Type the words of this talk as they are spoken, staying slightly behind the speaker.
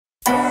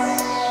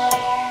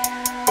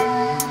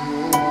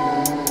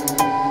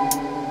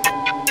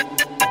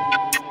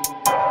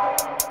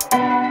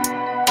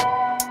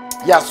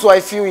Yeah, so I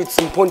feel it's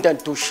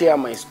important to share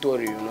my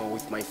story, you know,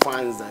 with my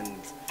fans and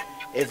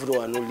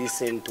everyone who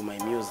listen to my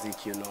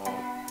music, you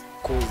know,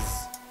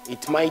 because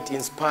it might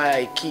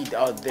inspire a kid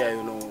out there,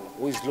 you know,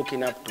 who is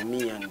looking up to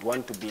me and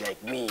want to be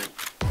like me in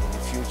the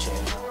future,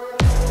 you know.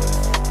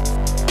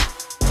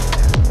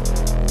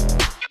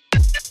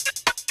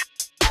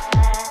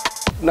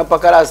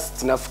 Napakaras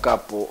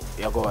tinafikapo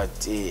yako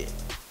ati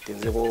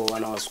tenzeko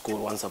wana wa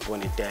school once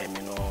upon a time,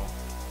 you know.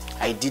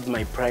 I did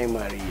my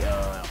primary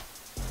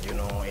you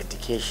know,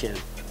 education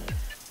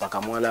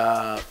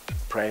pakamwala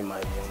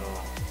primary, you know.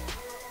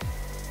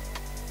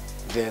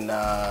 Then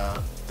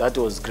that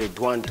was grade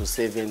 1 to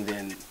 7,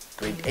 then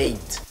grade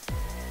 8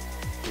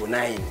 to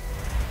 9.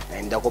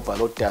 And ndakopa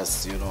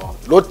Lotus, you know.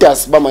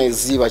 Lotus bama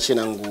iziva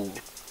chena nguvu.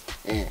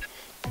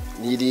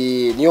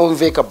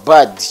 Niyomveka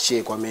bad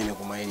che kwa mene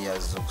kuma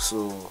areas.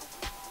 So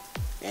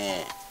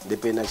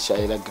dependent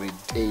shaila grade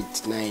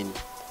 8, 9.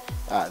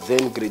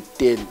 Then grade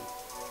 10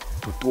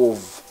 to 12.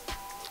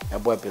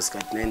 Yabwa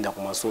peskat naenda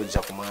kuma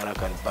soja kuma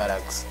Arakan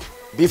barracks.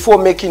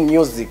 Before making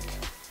music,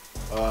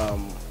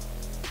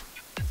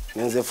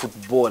 nenze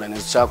football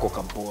and chako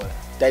kabola.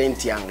 Talent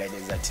yanga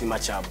is a team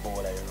cha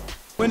bola, you know.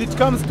 When it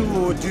comes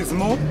to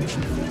Dizmo,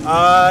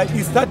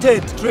 he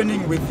started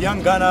training with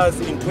young gunners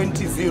in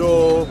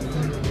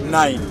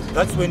 2009.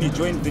 That's when he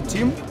joined the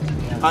team,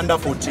 under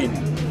 14.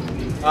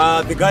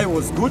 The guy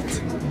was good.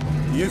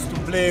 He used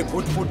to play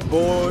good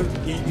football.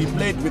 He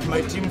played with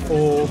my team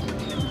for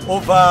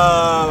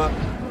over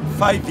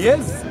 5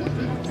 years.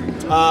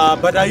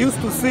 But I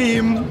used to see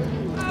him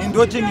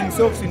indulging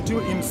himself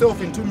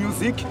into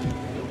music.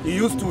 He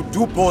used to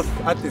do both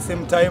at the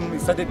same time. He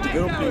started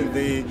developing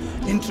the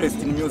interest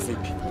in music.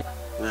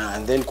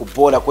 And then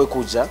kubola kwe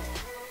kuja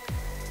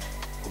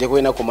ndeko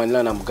ina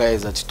kumanila na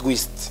guys at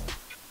Twist,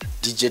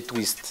 DJ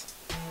Twist.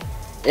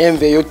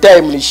 Enve yo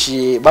time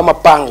lishi bama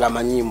panga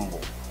manyimbo.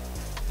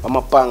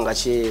 Bama panga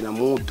che na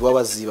mutu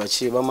wabaziba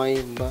che bama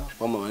imba,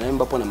 bama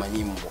wanaimba pona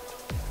manyimbo.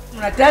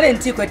 Muna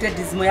talent ko ete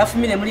Dizmo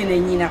yafumile muri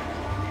nenyina.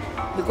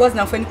 Because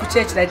na mfeni ku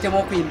church la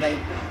itemo kuimba.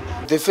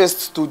 The first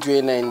studio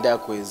inaenda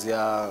kwezi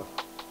ya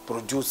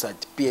producer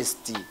at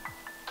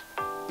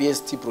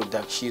PST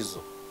Productions.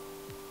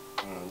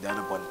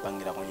 Ndana kwa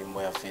nipangira kwa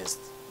nyimbo ya first.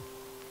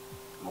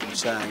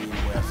 Mkucha nyimbo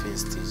ya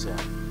first ja.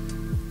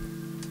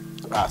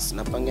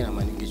 Sinapangira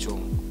maningi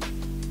chongo.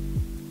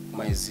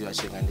 Maizi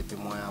wachenga ndipe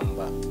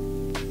moyamba.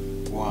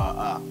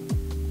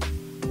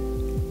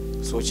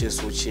 Soche,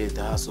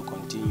 the hustle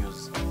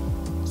continues.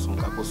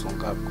 Sonkako.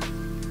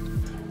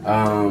 I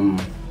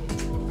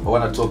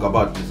want to talk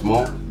about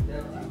Dizmo.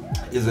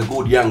 He's a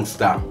good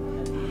youngster.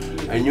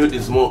 I knew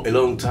Dizmo a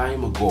long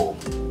time ago.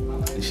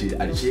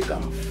 Alishika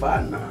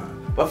mfana.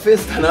 But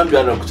first time I'm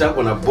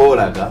kuchako na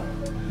bola ka.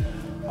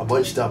 A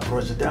bunch of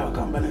project I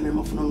come by name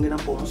of Nongena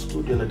Pop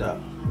Studio na da.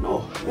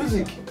 No,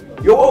 music.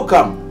 You're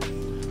welcome.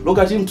 Look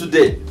at him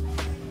today.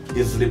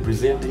 He's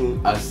representing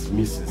us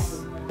misisi.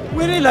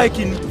 We really like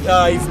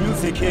his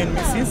music and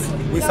misisi.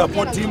 We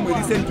support him, we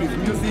listen to his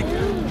music.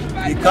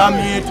 He come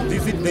here to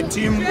visit the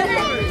team.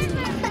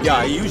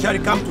 Yeah, he usually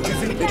come to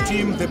visit the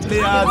team, the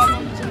players.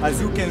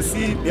 As you can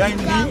see behind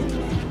me,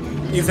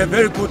 he's a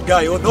very good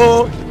guy.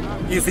 Although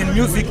he's in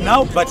music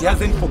now, but he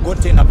hasn't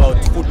forgotten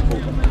about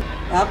football.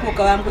 Hapo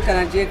kawambu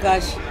kana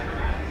jekash.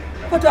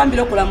 Kwa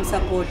tuambile kula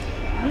msupport.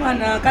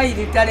 Mwana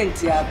kaili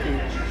talent yako.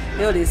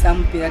 Leo lesa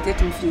mpira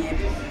tetu mfinye.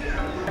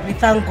 We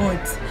thank God.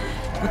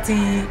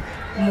 Kuti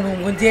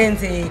Mulungu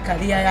ndienze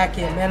career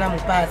yake mwana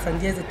mpasa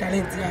ndienze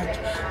talent yake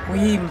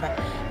kuimba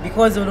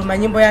because olo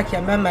manyimbo yake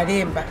amama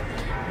lemba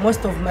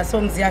most of my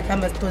songs yake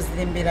ama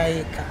tozilembera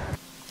eka.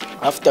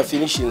 After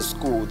finishing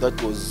school,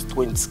 that was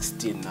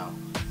 2016 now.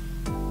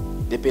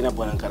 Depena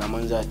bwana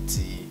Karamanja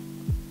ati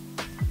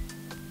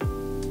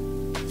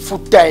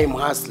full-time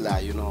hustler,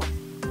 you know.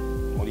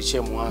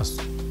 Molichemu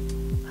hustle.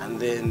 And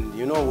then,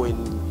 you know, when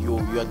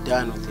you are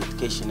done with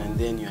education and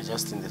then you are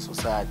just in the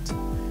society,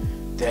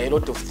 there are a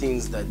lot of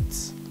things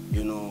that,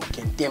 you know,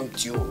 can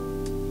tempt you.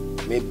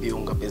 Maybe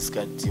unga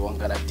peskati,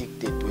 unga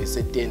addicted to a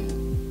certain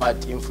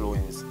bad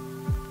influence.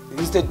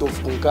 Instead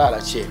of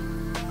kunkala che,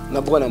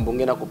 nabwana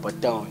mbongena kupa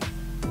town.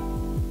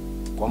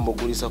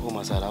 Kwambogulisa ko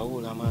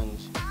masalaula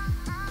manje.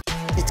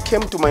 It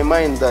came to my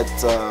mind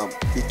that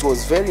it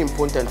was very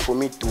important for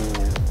me to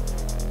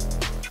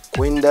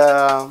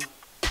kwenda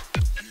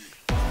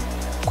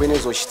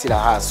zoshitila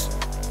haso.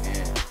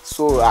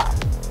 So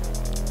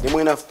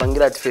Demo ina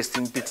pangira at first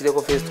impitile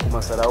ko first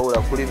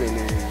kumasaraura kuri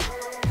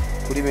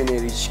bene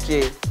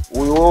richike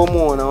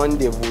uyomo na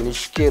wandevu ni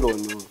shikero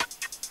ni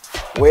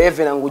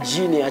weve na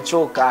ngujini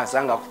achoka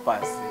sanga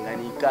kupasi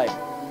ngani kai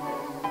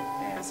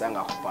sanga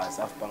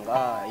kupasi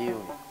afupanga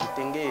hiyo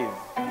itengeve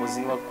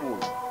muzini wakuru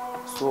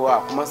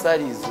so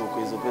kumasarizo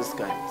kwezo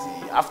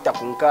peskati after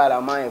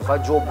kunkala mae va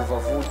job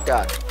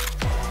vavuta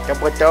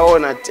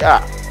tapataona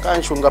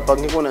kanshunga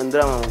pangiko na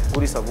ndrama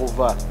kuri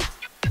savova.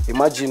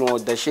 Imagine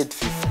what the shit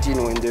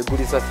 15 when the good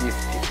is a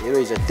 50. You know,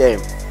 it's a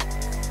time.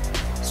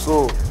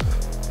 So,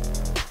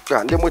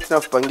 ndemo tina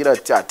pangira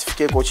tat.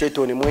 Fike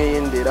kocheto ni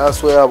mwende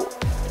raswe yabo.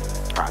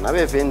 Na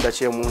be venda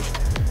che munshi.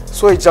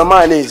 So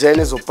Chama ne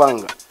jene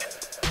zopanga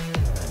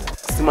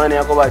simane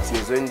yako bati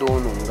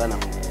nezoendo ngana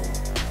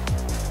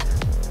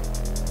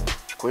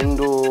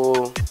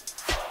kwendo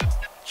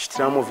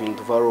chitramo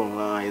vintu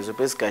varonga ezo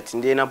peskati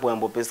ndena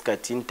poyambo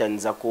peskati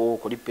intanzako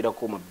kulipira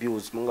ko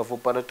mabills munga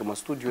fopara to ma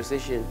studio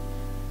session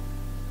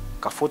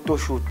ka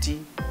photoshoot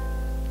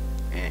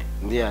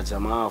ndiya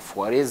Chama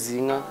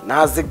fuarezinga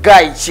naze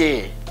guy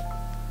che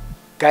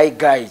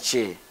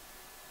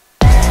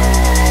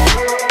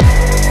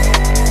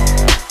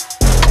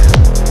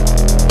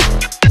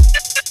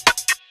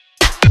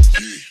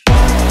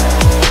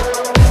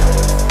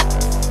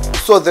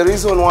So the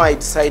reason why I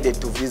decided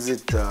to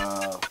visit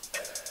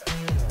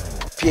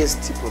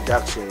PST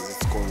Productions,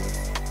 it's called.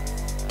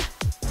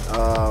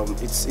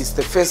 It's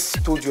the first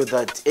studio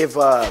that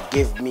ever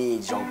gave me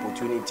the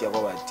opportunity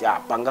about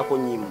panga ko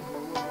nyimbo.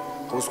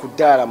 Cause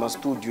kudala ma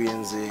studio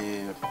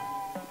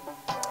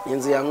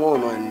yenze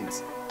yangono and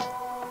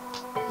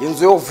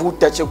yenze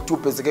yovuta che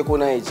kutupezeke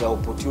kona ija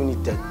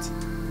opportunity that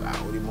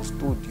uri mu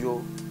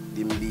studio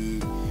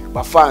dimbi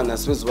bafana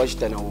siwezi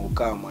wachitana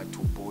ukama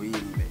tupo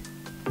imbe.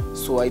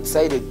 So I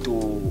decided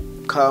to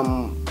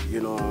come,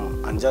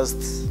 and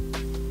just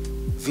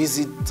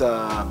visit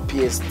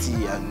PST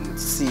and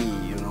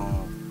see,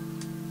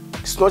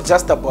 it's not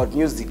just about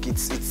music,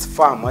 it's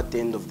fun at the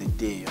end of the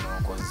day,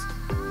 because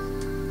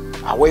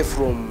away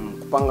from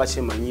kupanga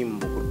chema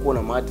nyimbo kulikuwa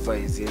na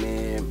advice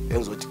yene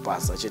enzo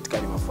tipasa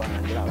chetikani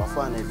mafana ndila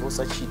mafana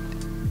ivosa chit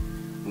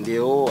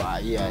ndio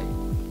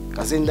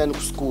kazenda ni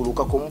school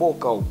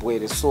ukakomboka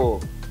ubwere. So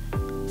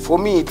for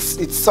me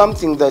it's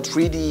something that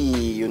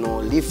really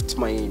lift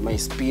my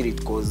spirit,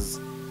 because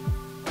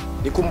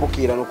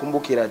nikumbukira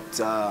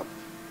that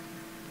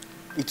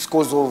it's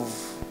because of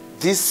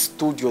this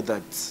studio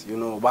that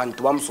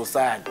bantu bam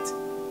society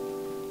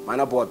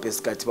manapo wa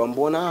peskati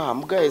bambona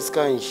mga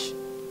eskanshi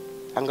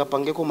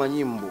angapangeko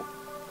manyimbo,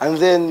 and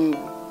then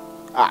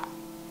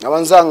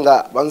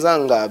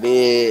banzanga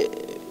be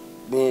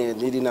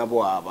nili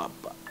nabo ababa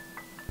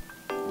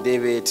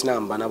David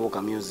Tinamba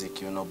Naboka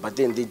music, but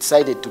then they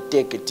decided to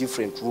take a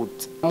different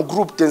route.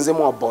 Group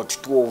tenzemo about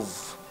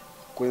 12.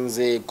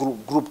 Kwenze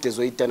group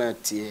tezo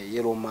itanati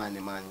yellow man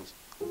manje.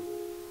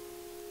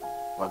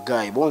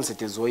 Wagai bonse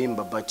tezo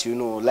imba, but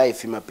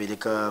life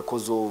imapeleka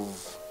cause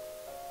of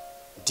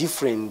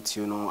different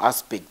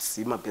aspects.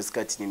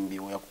 Imapeskati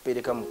nimbiwe ya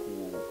kupeleka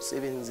mku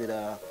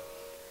 7-0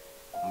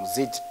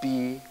 MZP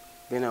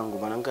benango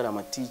manankara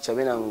ma teacher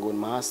benango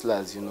ma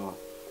hustlers,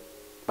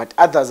 But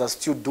others are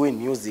still doing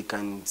music,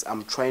 and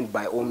I'm trying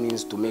by all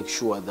means to make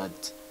sure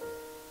that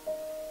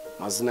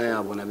mazina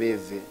yabo na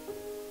beve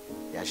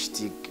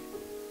yashitike.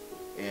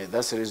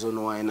 That's the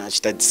reason why I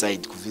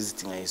decided to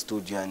visit my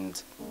studio,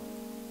 and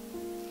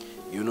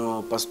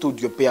pa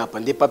studio pe hapa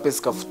ndipo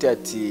peska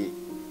futiati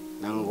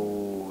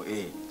nango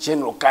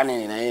general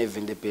canon na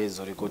even the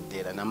pezo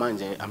recordera na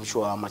manje. I'm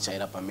sure how much I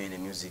rap amene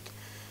music,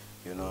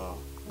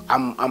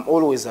 I'm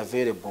always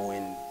available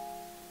when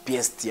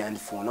PST and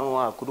for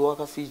now could work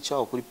a feature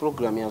or could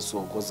program here, so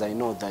because I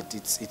know that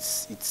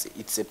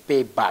it's a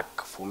payback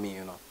for me,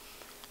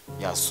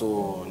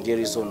 so the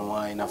reason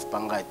why enough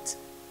pangat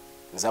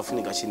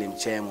nzafunika chine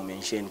mchemo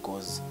mention,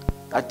 because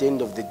at the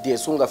end of the day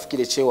sunga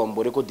fikire chewa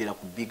mboreko dira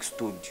ku big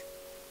studio,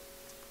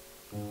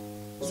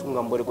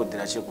 sunga mboreko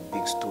dira che ku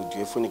big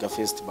studio efunika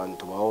first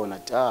bantu baona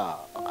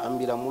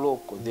ambira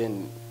muloko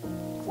then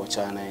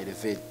wachana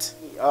elevate.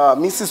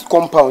 Mrs.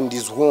 Compound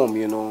is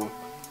home,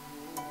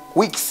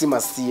 Weeks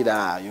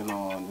masira,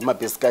 my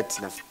peskati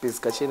na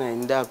peskache na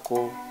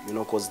indako,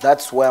 because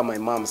that's where my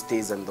mom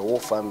stays and the whole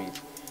family.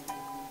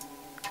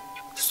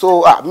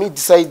 So me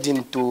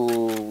deciding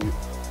to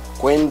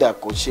kwenda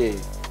koche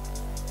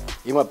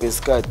ima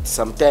peskati,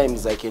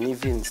 sometimes I can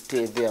even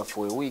stay there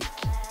for a week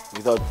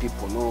without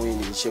people knowing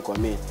nishekwa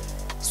me.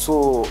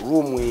 So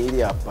room we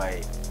ili hapa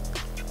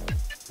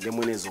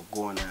demwenezo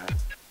gona,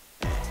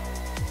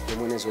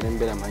 demwenezo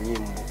lembela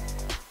manyimbo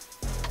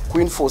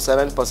Queen for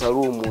Saran pasa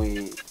room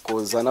we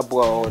cause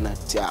anapo aona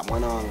tia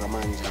mwana wanga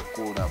manja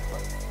kula hapa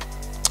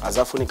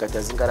azafu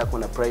nikatazingara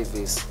kuna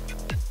privacy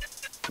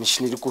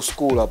nishiniri ku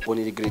school hapo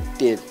ni grade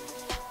 10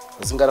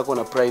 azingara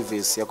kuna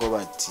privacy yako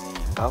bati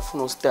ngafu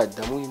no start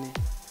damwine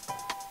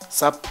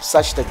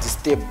such that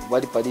step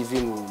bali pa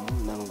living room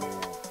nangu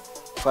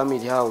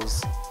family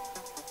house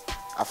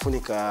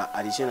afunika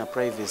alichena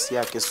privacy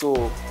yake.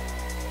 So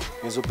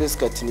mezo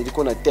peskati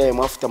niliko na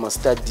time after my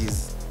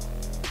studies,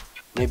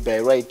 maybe I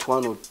write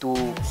 1 or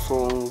 2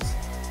 songs,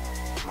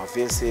 my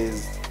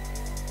verses.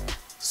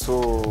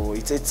 So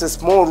it's a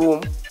small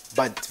room,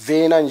 but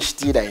very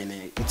nishitira in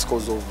it. It's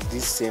because of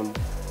this same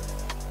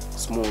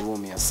small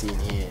room you're seeing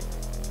here.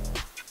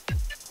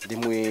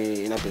 Demwe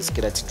ina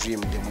peskira to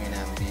dream, demwe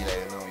ina ambira,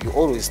 you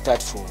always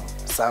start from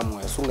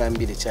somewhere. Sunga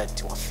ambire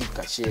chat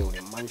wafika che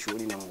ule manchu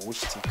uli na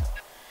ngushtika.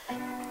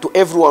 To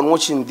everyone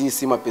watching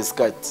this ima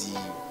peskati,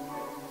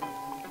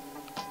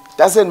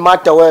 doesn't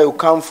matter where you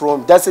come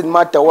from, doesn't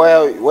matter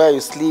where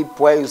you sleep,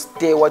 where you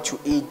stay, what you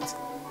eat.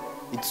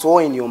 It's all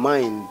in your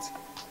mind.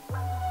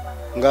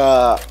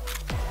 Nga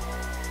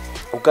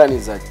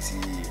ukanizati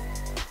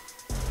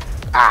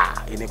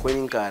in a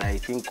queen car, I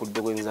think could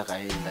be going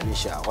Zakaenda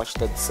Nisha. Watch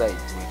that side,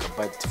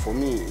 but for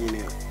me, in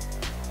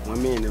a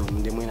woman,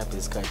 the Mona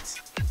Pescat,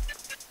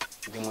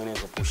 the Mona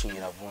pushing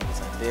it up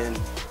once. And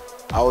then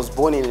I was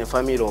born in a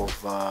family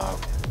of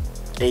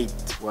 8,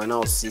 we're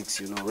now 6,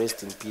 you know,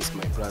 rest in peace,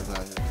 my brother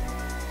and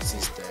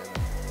sister.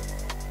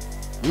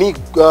 Me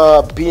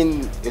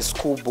being a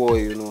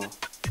schoolboy, you know,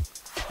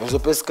 Enzo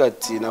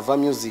Pescat nava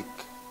music.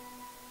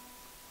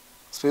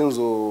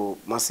 Spenzo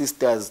my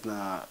sisters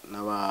na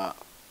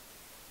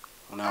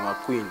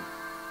queen.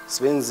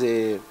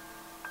 Spenzo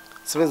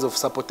of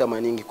supporter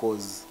maningi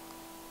cause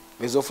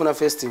bezofuna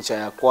first in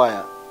chaya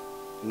acquire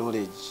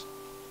knowledge.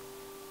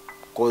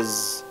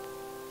 Cause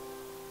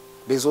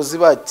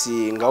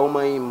bezozibati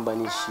ngauma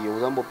imbanishi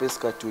uzambo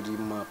Pescat uli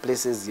ma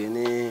places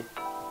yene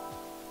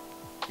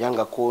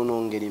yanga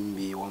kono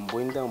ngerimbi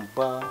wambwenda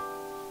mba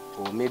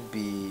or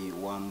maybe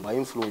wamba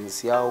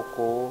influence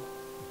yako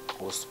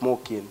or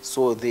smoking,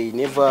 so they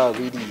never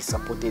really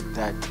supported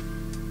that.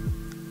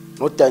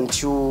 Not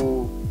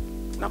until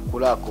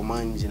nakula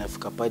komanje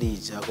nafika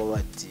parija kwa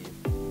wati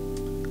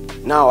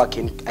now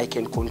I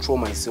can control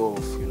myself,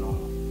 you know,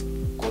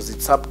 because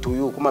it's up to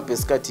you. Kuma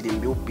Pescat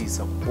ilimbi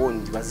upisa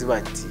kupondi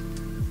bazibati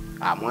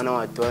mwana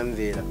watu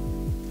amvera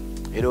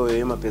ero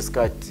yema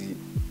Pescat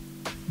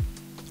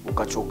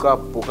ukachoka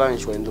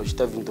pokanshwa ndo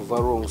chita vintu va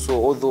wrong,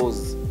 so all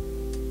those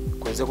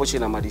kwenze ko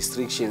china ma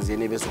restrictions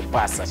yene beso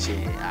passa che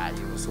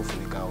yo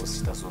sofunika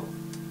osita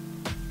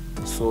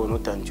so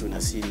not until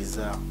na series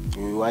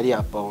wali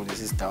hapa ule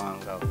sister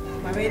wanga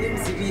mabeli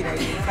mzibira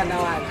kana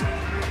wale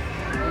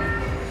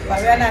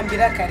babana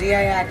mbira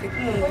career yake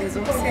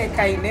kumwezo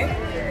museka ine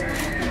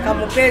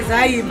kamupeza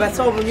ayimba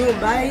so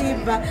munyumba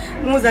ayimba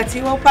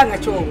muzatiwa upanga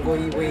chongo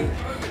iwe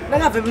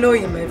ngave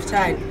mnoyimba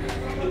ifchani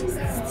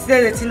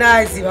sile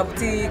tinazi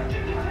bakuti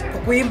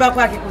kuimba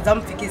kwake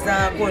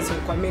kuzamfikiza kozo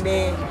kwa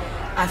mine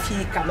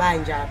afika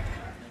manje hapa.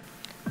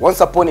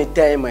 Once upon a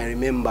time, I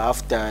remember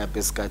after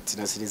Pescat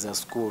na siliza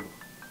school,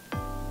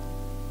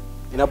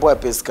 inapoa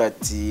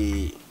Pescat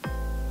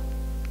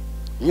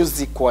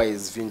music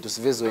wise vintu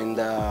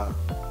sivezoenda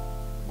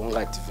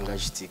bongati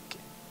vingashitike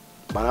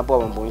banapo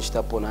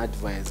bambonishita pona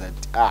advise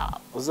at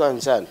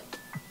uzanjani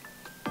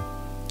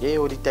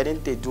uli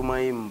talented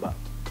umaimba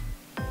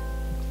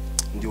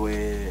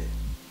ndiwe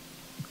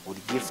uli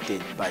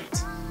gifted, but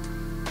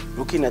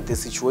looking at the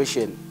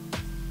situation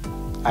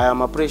I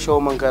am a pressure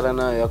umangara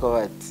nayo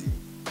yakawati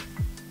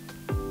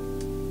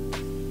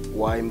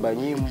waimba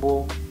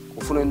nyimbo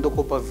ufuna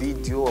ndokopa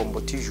video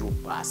ambotiju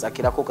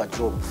asakirako ka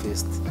job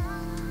first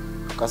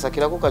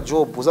ukasakirako ka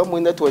job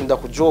uzamwenda tuenda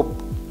ku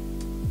job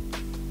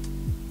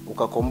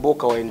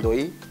ukakomboka waendo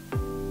hii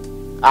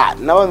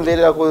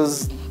nawamverera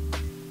cause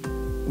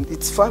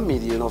it's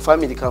family, you know,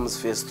 family comes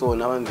first, so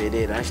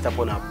nawamverera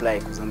nashitapona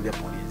apply kuzambia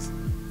police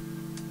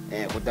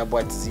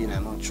kudabwati zina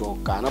no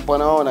choka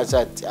anapona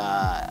chat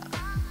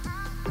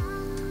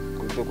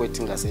kulipe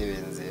kwetinga 7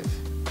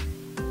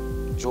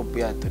 job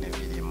yato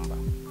nevilimba.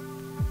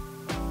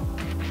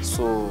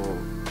 So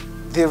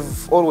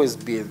they've always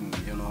been,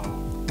 you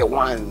know, the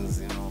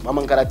ones, you know,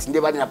 mama ngarati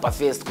ndeba bali na pa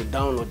first ku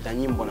download da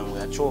nyimbo na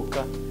ngoya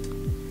choka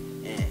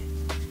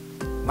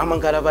mama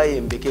ngaraba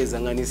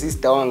yembekeza ngani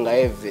sister wanga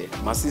eve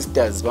my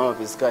sisters mama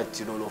Pescat,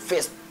 you know,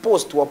 first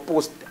post wa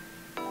post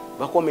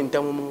ba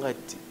commenta mu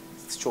ngati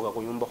sichoka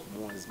kunyumba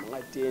kumozi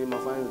ngati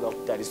mafans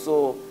bakutali,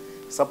 so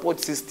support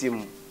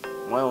system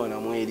mwaona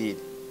mwelili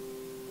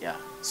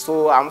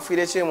so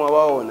amfile chemwe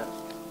abaona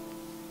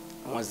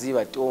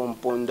mwaziba to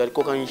mpondo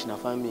aliko kanyishi na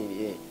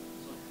family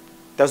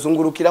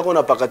tazungurukira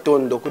kona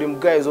pakatondo kuri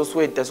mguys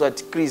osweta so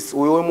at Chris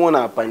uyo mona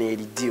hapa ni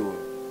elidio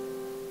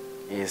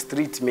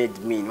street made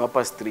me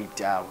wapa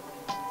street out.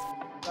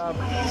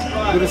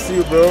 Good to see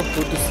you, bro.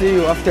 Good to see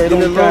you after a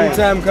long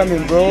time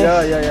coming, bro.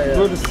 Yeah.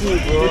 Good to see you,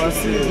 bro. I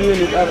see you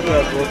doing it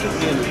after,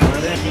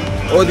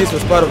 bro. All this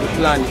was part of the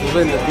plan. It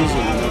was in the vision.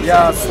 You know?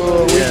 Yeah,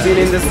 so we've been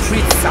in the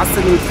streets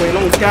hustling for a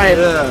long time.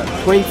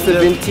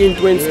 2017,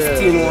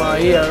 2016, we were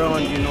here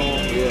around, you know.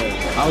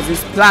 I was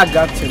this plug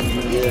actually.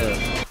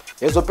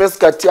 Yeso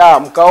Pescat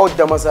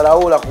mkaoda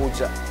masalaula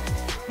kucha.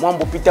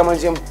 Mambo pita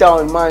manje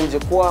mtown manje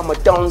kwa ma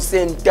town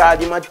center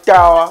di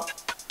matawa.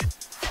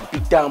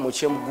 Pita mo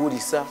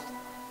chemgurisa.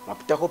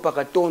 Mapita ko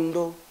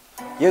pakatondo.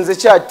 Yenze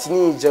chat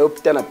nija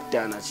yopita na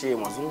pitana che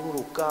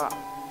mazunguruka.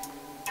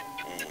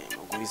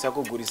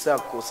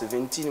 Gurisako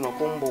 17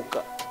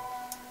 makomboka.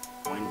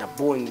 Wenda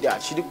bonda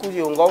chiri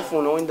kuli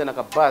ungafuna wenda na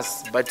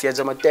kabus but ya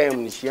jama time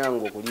ni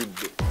shiyango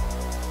kulibe.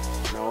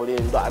 Na ole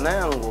ndo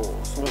anayango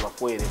sunga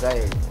kwele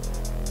gae.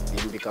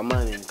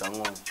 Imbikamane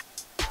nikangona.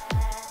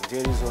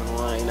 There is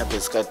one ina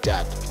Pescat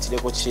tatu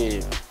pitileko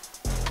che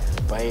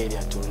baeli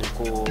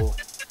atoneko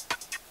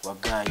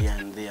wagai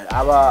and there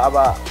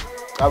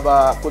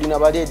aba kulina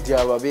badedi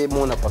aba be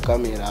mona pa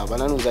camera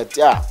bananuza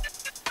ati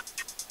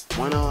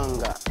mwana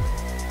wanga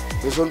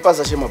bezo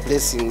mpasa shema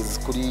blessings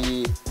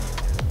kuri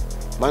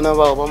bana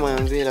bao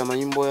bamayamvera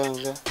manyimbo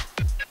yanga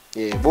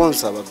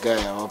bonsa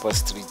bagaya wapa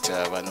street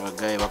abantu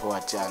bagaya bako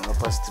wachana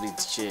wapa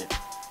street che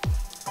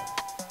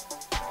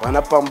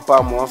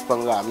Wanapampamu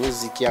wafupanga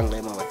music yanga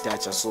ima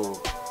watacha so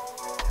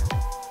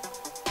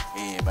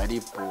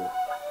balipo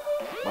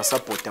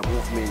basupporta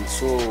movement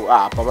so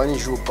pabani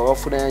jupa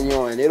bafuna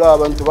yanyoa lero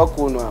abantu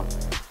bakunwa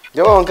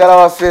njaba wankala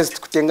wa first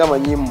kutenga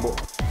manyimbo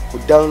ku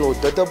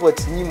download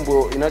datapot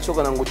nyimbo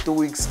inachoka nango 2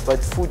 weeks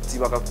but futi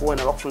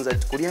bakakuona bakufunza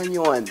kuri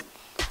yanyoa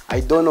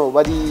I don't know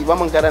bali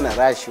bamankala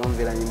na rush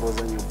omvera nyimbo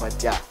za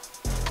nyupatia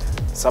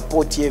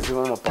support yevi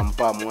mama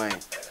pampamu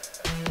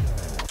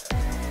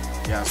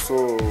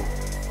so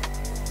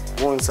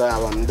once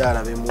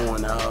abamdala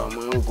bemuona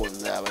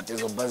amangoza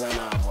batezo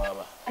bazana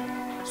abo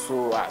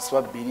so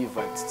aswa believe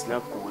that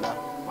tinakula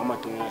mama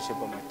tunyashe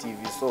pa TV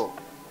so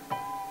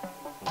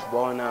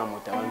kubona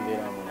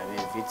mutabambera muna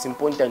beve it's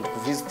important to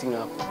visiting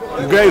up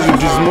guys in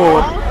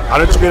Dizmo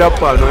anachokera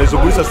pano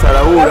ezogulisa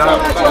Saraula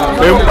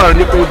bempa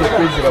ni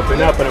page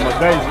bapena hapa na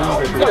guys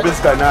ni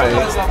pesa naye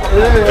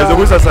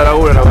ezogulisa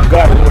Saraula na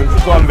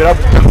guys so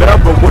ambera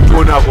bongo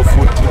tuona hapo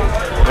futi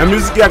na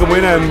music yake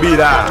mwena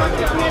mbira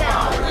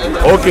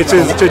okay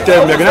change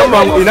time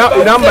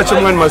inamba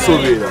chomwana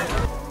masovera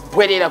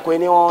bwerera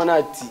kwene waona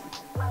ati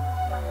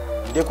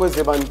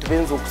ndekweze bantu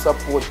benzo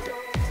kusupporta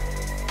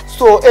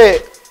so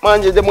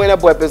manje demwena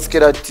bwa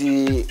peskera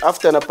ati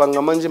after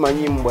napanga manje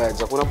manyimbo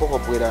yaja kuna poko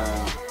bwera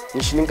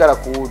nishininkala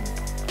ku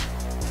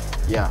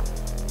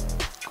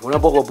kuna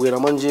poko bwera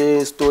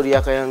manje story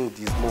yaka yang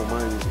Dizmo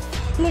manje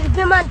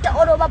nilipimanta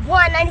oroba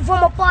bwana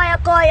nivoma paya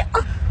koya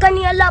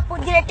kani alapo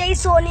dinete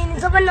isoni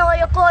nizabana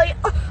oyo koya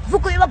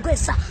vuko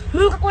yibagwesa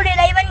munga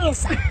kolera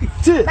ibanyesa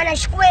bana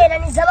shikwera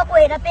nizaba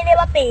kwera pene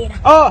bapera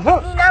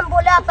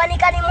ninambola hapa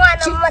nikani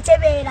mwana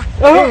mumatebera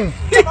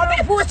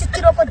kama busi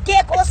tiroko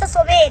deko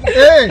osasobera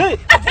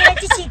vile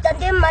tishita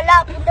ndema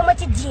lapo ndema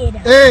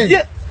tidiera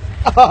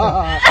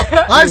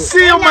I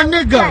see you my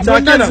nigga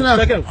don't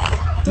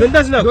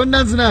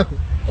dance nako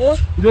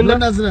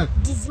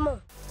Dizmo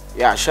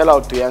shout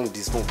out to young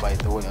Dizmo by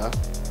the way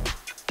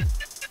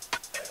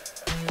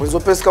kwenzo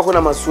pesika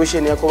kuna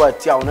maswation yako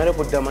batia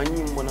unarekoda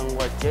manyimbo na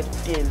ngwati ya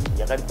 10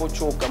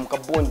 yakalipochoka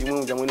mkabondi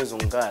mwinja mwenezo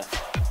ngala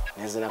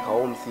neze na ka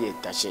home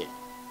theater she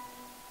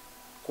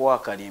kwa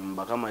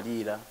kalimba kama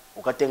lila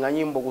ukatenga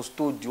nyimbo ku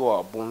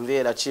studio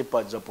bomvera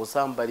chepa japo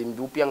samba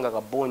limbi upyanga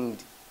ka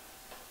bondi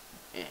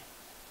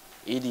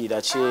ili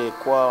la che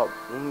kwa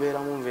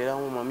umvera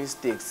mu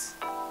mistakes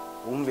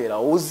umvera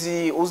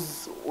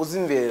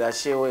uzimvera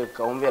she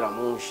weka umvera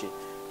mushe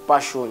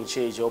passion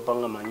cheje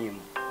opanga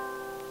manyimbo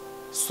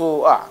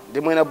so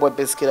ndemwena bwa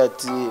peskera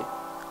ti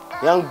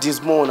young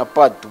Dizmo na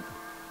patu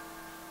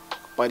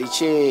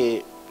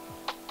paliche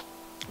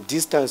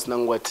distance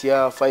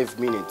nangwatia 5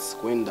 minutes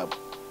kwenda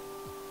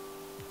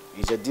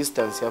ija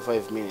distance ya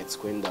 5 minutes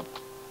kwenda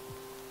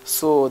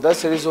so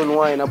that's the reason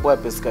why na bwa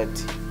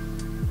peskati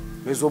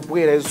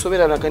mezobwera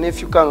isobera na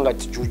kanefyu kanga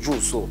ti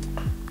juju so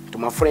to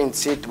my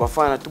friends say to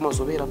bafana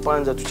tumazobera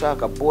panza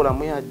tuchaka bola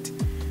mwati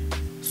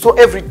so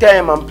every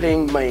time I'm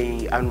playing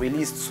my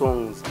unreleased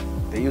songs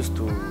they used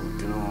to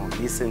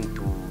listen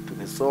to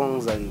the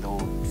songs and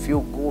they'll feel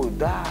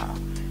good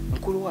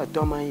mkulu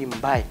watu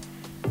amaimbai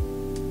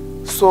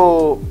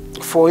so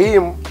for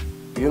him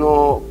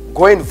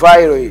going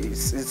viral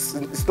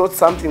it's not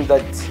something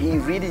that he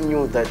really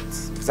knew that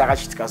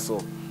zakashitika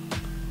so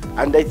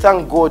and I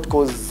thank God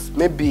because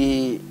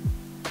maybe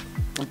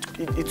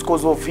it's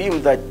because of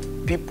him that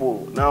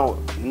people now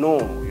know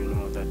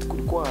that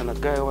kulikuwa na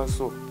guy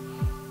waso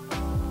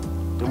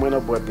demwena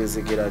bwa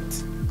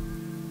pezekerati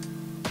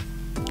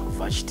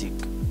vashtik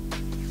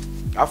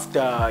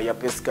after ya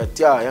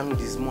peskatia young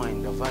Dizmo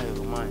in the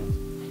viral man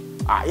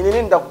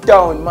inenda ku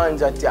town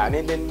manje ati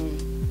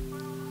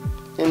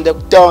nenda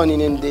ku town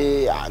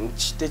inende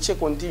teche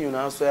continue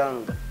na so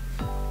yanga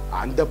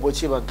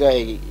ndaboche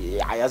bagay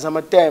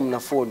ayazama time na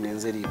phone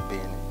nenzeli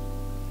ibene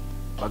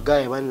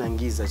bagay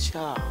banangiza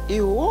cha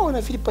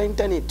uona Phiri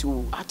internet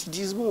ati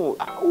Dizmo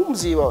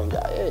umziba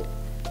wanga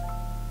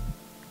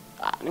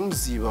ni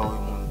mziba we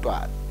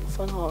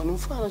muntu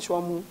mfana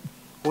chwamu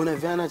ona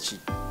vyana chi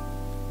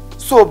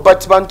so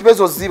but bantu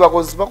bezoziba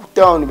cause baku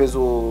town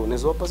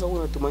nezo pasa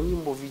kuna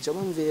tumanyimbo vicha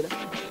bamvera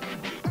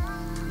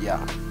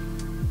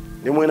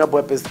ndemwena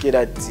bwa peskera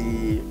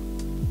ati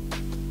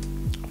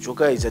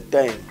choka ija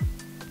time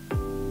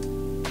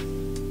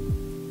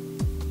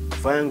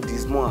young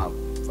Dizmo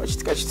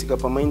vachitika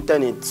pa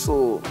internet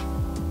so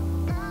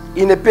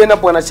inepena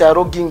bwana cha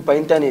logging pa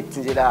internet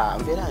njira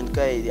mvera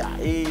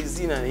ndikai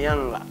zina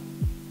yanga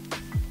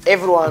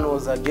everyone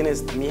was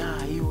against me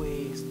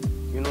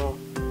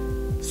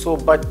so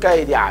but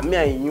Kaira me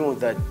I knew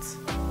that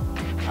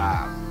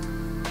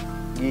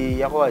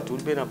yako ati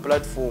ulipena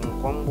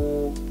platform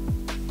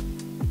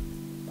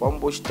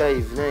kwambo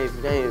style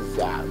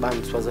na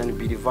band swazani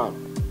bilivam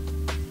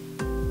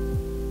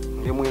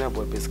ndemwena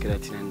bwa peskera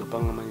tina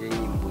ndopanga manje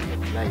nyimbo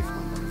ya live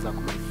za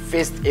ku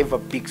first ever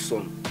big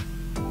song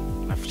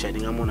na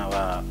featuring amona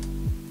ba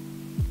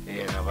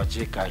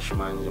Jekash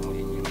manje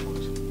muri nyimbo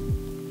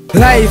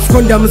life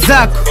konda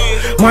mzako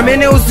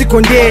mwamene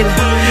uzikondela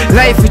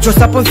life icho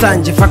sapo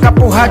nsanje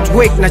fakapo hard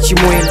work na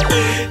chimwela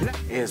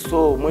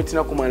so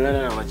mwetina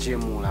kumanana na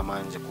wachemula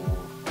manje ku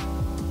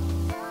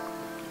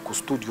ku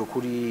studio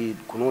kuri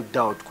no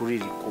doubt kuri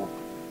record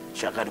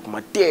shakari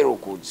kumatero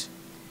kuji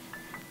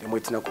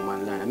demwetina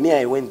kumanlana. Me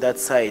I went that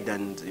side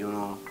and you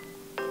know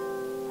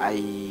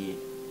I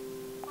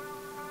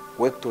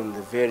worked on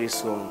the very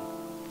song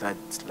that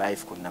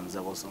life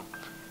kondamzako song.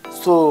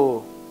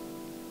 So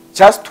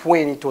just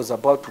when it was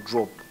about to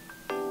drop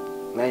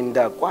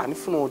naenda kwa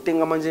nifuna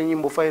utenga manje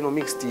nyimbo final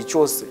mixed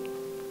chose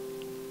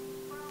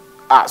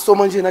so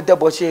manje na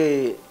double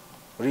che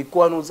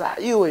rikwano za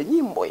iwe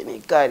nyimbo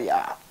inikari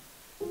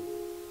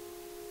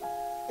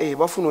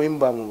bafuna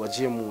imba mu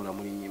bajemura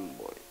muri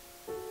nyimbo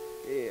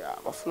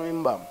bafuna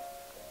imba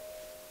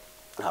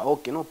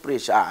okay no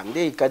pressure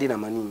nde ikari na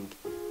maningi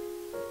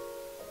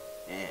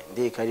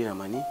nde ikari na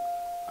mani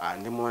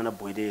ndi mwana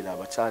bwedela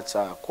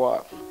bachacha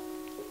kwa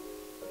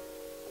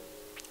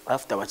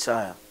after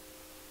bachaya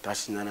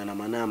tashinana na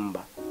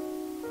manamba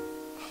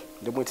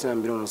ndimwe tina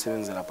mbiro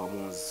nosebenzela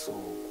pamozi so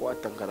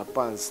kwatangala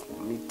pansi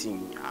meeting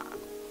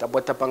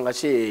tabwata panga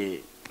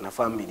che na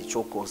family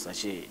chokosa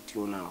che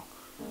tiona.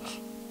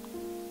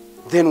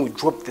 Then we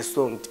dropped the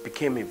song. It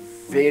became a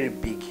very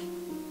big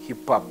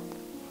hip hop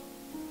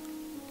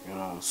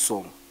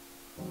song.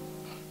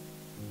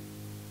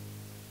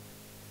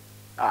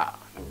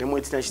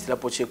 Ndimwe tina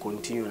chitilapo che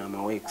continue na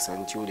my works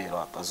until the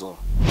rapa so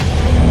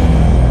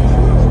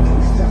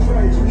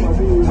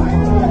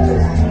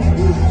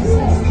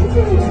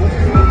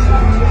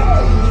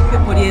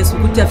pepo Yesu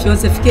kutya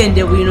fyonse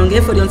fikende bwino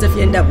ngefo lyonse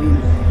fyenda bwino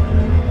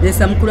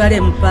lesa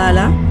mkulale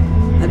mpala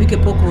abike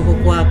poko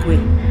kwakwe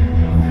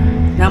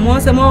na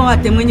monse mo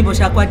atemwe nyimbo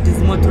shakwa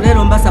Dizmo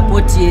tulero mba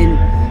support yenu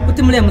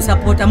kuti mule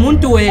musupporta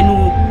muntu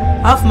wenu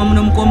afuma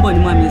muno mkomboni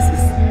mwa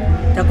misisi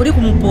takuli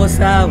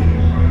kumuposa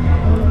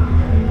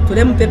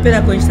tule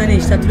mpepera ko insane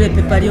ishatule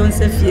pepa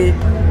lyonse fye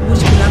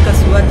ushikuna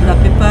suwa tula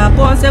pepa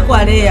ponse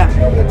kwa lea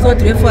so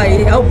tulefa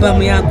ile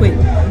album yakwe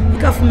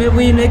ikafume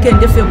bwino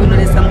ekende fe bwino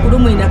lesa mkulu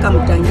mwina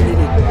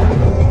kamutangirire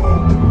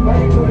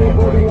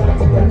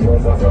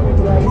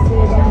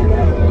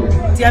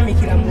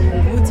tiamikira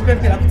mulungu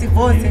tipempera kuti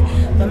vose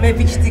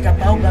vamevichitika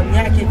pa album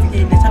yake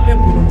tikende chape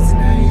bwino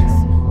mzina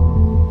Yesu.